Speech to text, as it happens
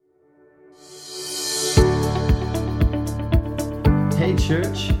Hey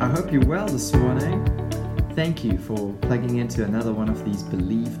church, I hope you're well this morning. Thank you for plugging into another one of these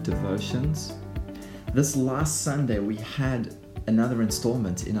Believe devotions. This last Sunday we had another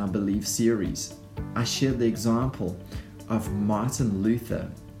installment in our Believe series. I shared the example of Martin Luther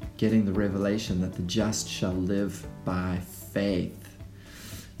getting the revelation that the just shall live by faith.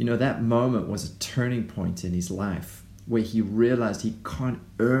 You know, that moment was a turning point in his life where he realized he can't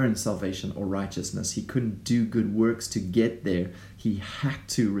earn salvation or righteousness. He couldn't do good works to get there. He had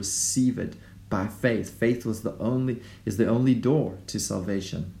to receive it by faith. Faith is the only door to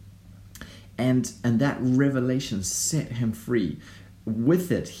salvation. And that revelation set him free.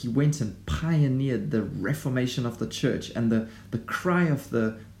 With it, he went and pioneered the Reformation of the church. And the cry of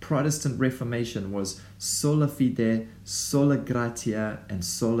the Protestant Reformation was sola fide, sola gratia, and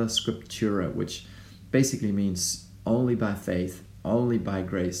sola scriptura, which basically means only by faith, only by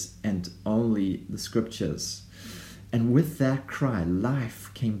grace, and only the scriptures. And with that cry, life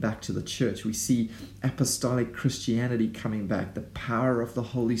came back to the church. We see apostolic Christianity coming back, the power of the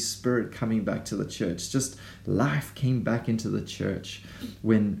Holy Spirit coming back to the church. Just life came back into the church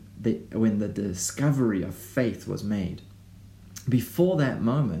when the discovery of faith was made. Before that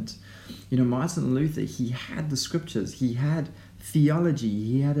moment, Martin Luther, he had the scriptures, he had theology,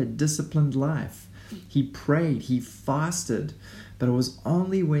 he had a disciplined life. He prayed, he fasted, but it was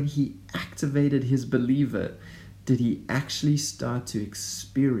only when he activated his believer did he actually start to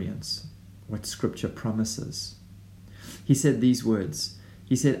experience what Scripture promises. He said these words.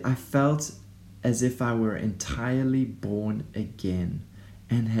 He said, "I felt as if I were entirely born again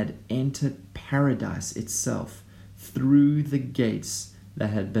and had entered paradise itself through the gates that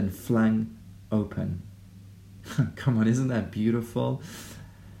had been flung open." Come on, isn't that beautiful?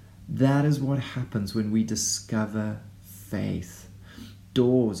 That is what happens when we discover faith.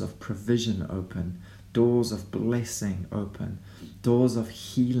 Doors of provision open, doors of blessing open, doors of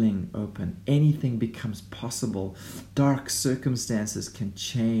healing open. Anything becomes possible. Dark circumstances can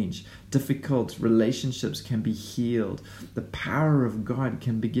change. Difficult relationships can be healed. The power of God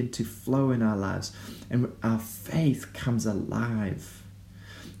can begin to flow in our lives, and our faith comes alive.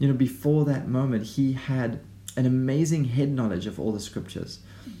 Before that moment, he had an amazing head knowledge of all the scriptures,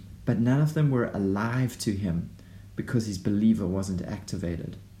 but none of them were alive to him because his believer wasn't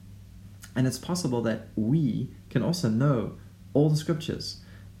activated. And it's possible that we can also know all the scriptures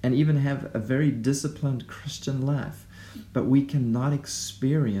and even have a very disciplined Christian life, but we cannot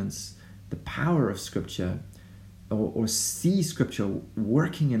experience the power of scripture or see scripture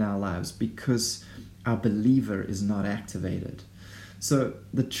working in our lives because our believer is not activated. So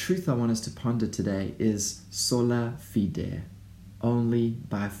the truth I want us to ponder today is sola fide. Only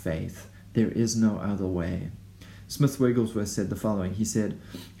by faith. There is no other way. Smith Wigglesworth said the following. He said,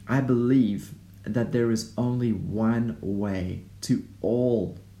 "I believe that there is only one way to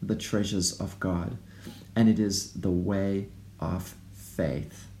all the treasures of God, and it is the way of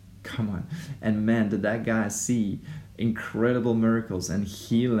faith." Come on. And man, did that guy see incredible miracles and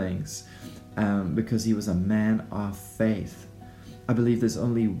healings because he was a man of faith. I believe there's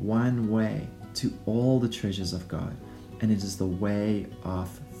only one way to all the treasures of God, and it is the way of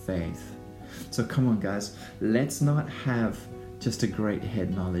faith. So come on, guys, let's not have just a great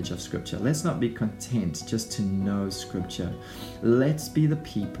head knowledge of Scripture. Let's not be content just to know Scripture. Let's be the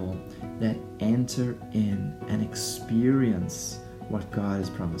people that enter in and experience what God has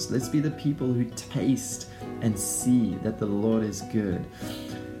promised. Let's be the people who taste and see that the Lord is good.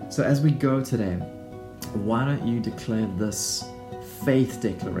 So as we go today, why don't you declare this faith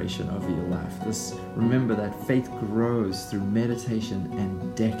declaration over your life? Remember that faith grows through meditation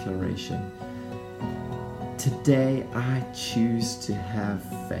and declaration. Today I choose to have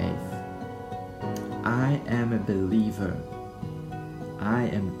faith. I am a believer. I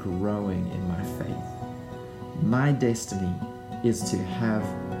am growing in my faith. My destiny is to have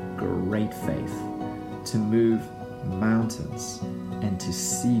great faith, to move mountains, and to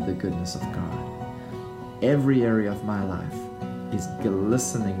see the goodness of God. Every area of my life is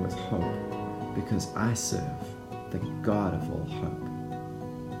glistening with hope because I serve the God of all hope.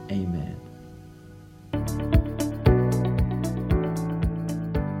 Amen.